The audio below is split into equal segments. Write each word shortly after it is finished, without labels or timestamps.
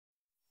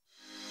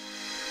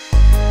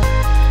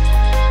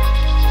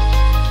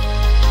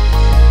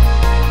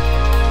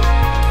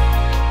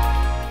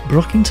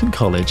Brockington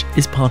College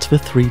is part of a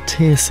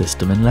three-tier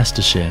system in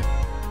Leicestershire.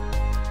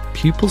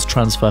 Pupils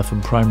transfer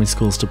from primary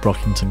schools to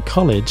Brockington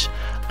College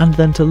and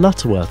then to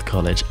Lutterworth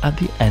College at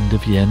the end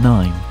of Year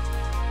 9.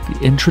 The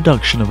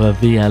introduction of a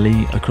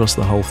VLE across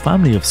the whole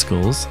family of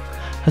schools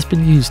has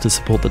been used to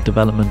support the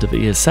development of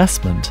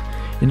e-assessment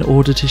in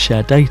order to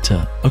share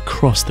data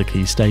across the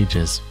key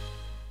stages.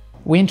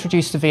 We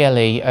introduced the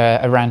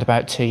VLE around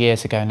about 2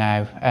 years ago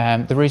now.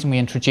 The reason we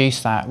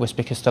introduced that was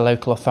because the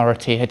local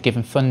authority had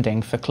given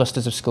funding for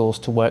clusters of schools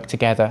to work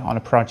together on a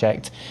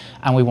project,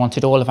 and we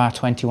wanted all of our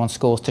 21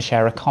 schools to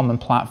share a common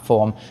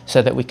platform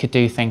so that we could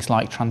do things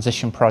like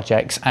transition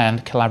projects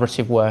and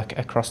collaborative work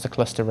across the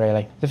cluster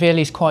really. The VLE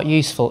is quite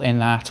useful in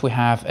that we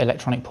have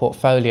electronic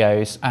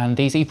portfolios, and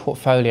these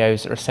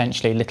e-portfolios are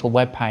essentially little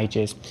web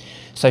pages.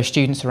 So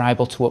students are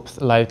able to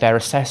upload their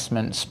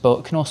assessments,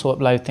 but can also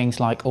upload things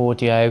like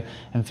audio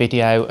and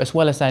video, as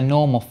well as their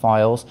normal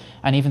files,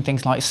 and even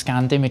things like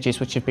scanned images,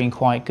 which have been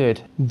quite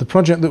good. The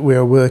project that we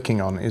are working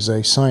on is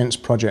a science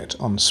project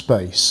on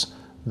space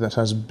that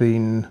has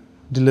been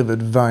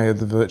delivered via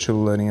the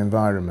virtual learning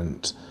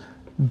environment.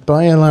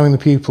 By allowing the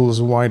pupils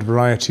a wide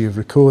variety of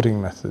recording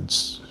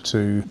methods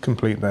to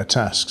complete their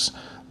tasks,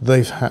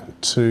 they've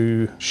had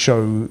to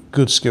show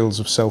good skills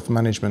of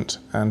self-management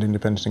and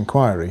independent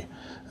inquiry.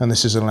 And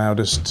this has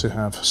allowed us to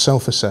have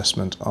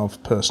self-assessment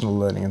of personal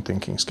learning and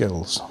thinking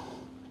skills.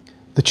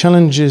 The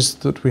challenges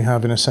that we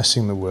have in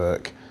assessing the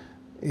work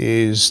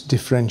is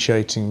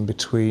differentiating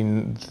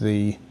between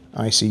the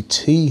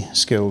ICT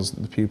skills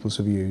that the pupils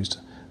have used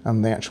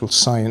and the actual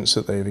science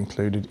that they've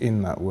included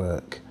in that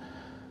work.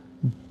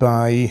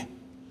 By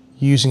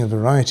using a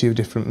variety of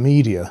different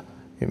media,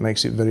 it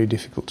makes it very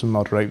difficult to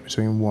moderate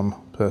between one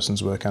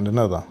person's work and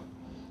another.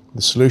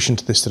 The solution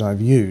to this that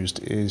I've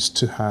used is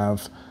to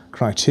have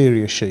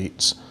criteria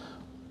sheets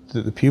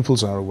that the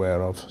pupils are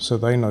aware of, so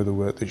they know the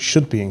work that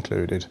should be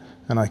included,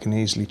 and I can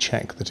easily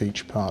check that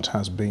each part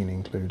has been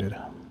included.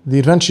 The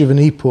advantage of an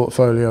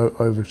e-portfolio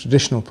over a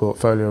traditional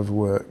portfolio of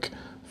work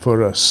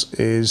for us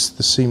is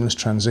the seamless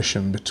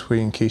transition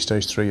between Key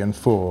Stage 3 and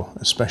 4,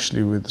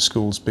 especially with the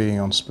schools being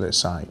on split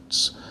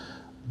sites.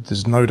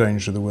 There's no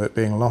danger of the work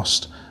being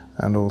lost,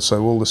 and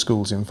also all the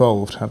schools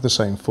involved have the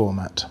same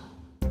format.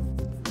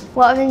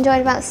 What I've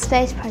enjoyed about the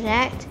space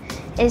project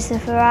is the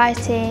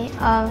variety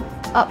of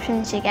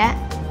options you get.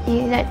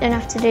 You don't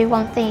have to do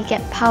one thing, you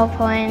get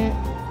PowerPoint,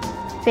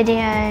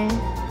 video,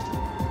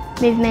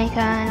 Movie Maker,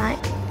 and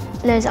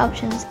like loads of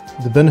options.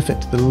 The benefit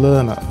to the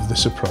learner of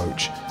this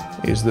approach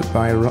is that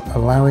by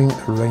allowing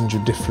a range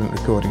of different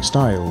recording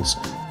styles,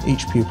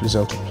 each pupil is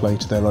able to play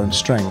to their own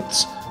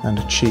strengths and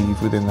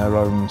achieve within their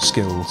own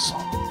skills.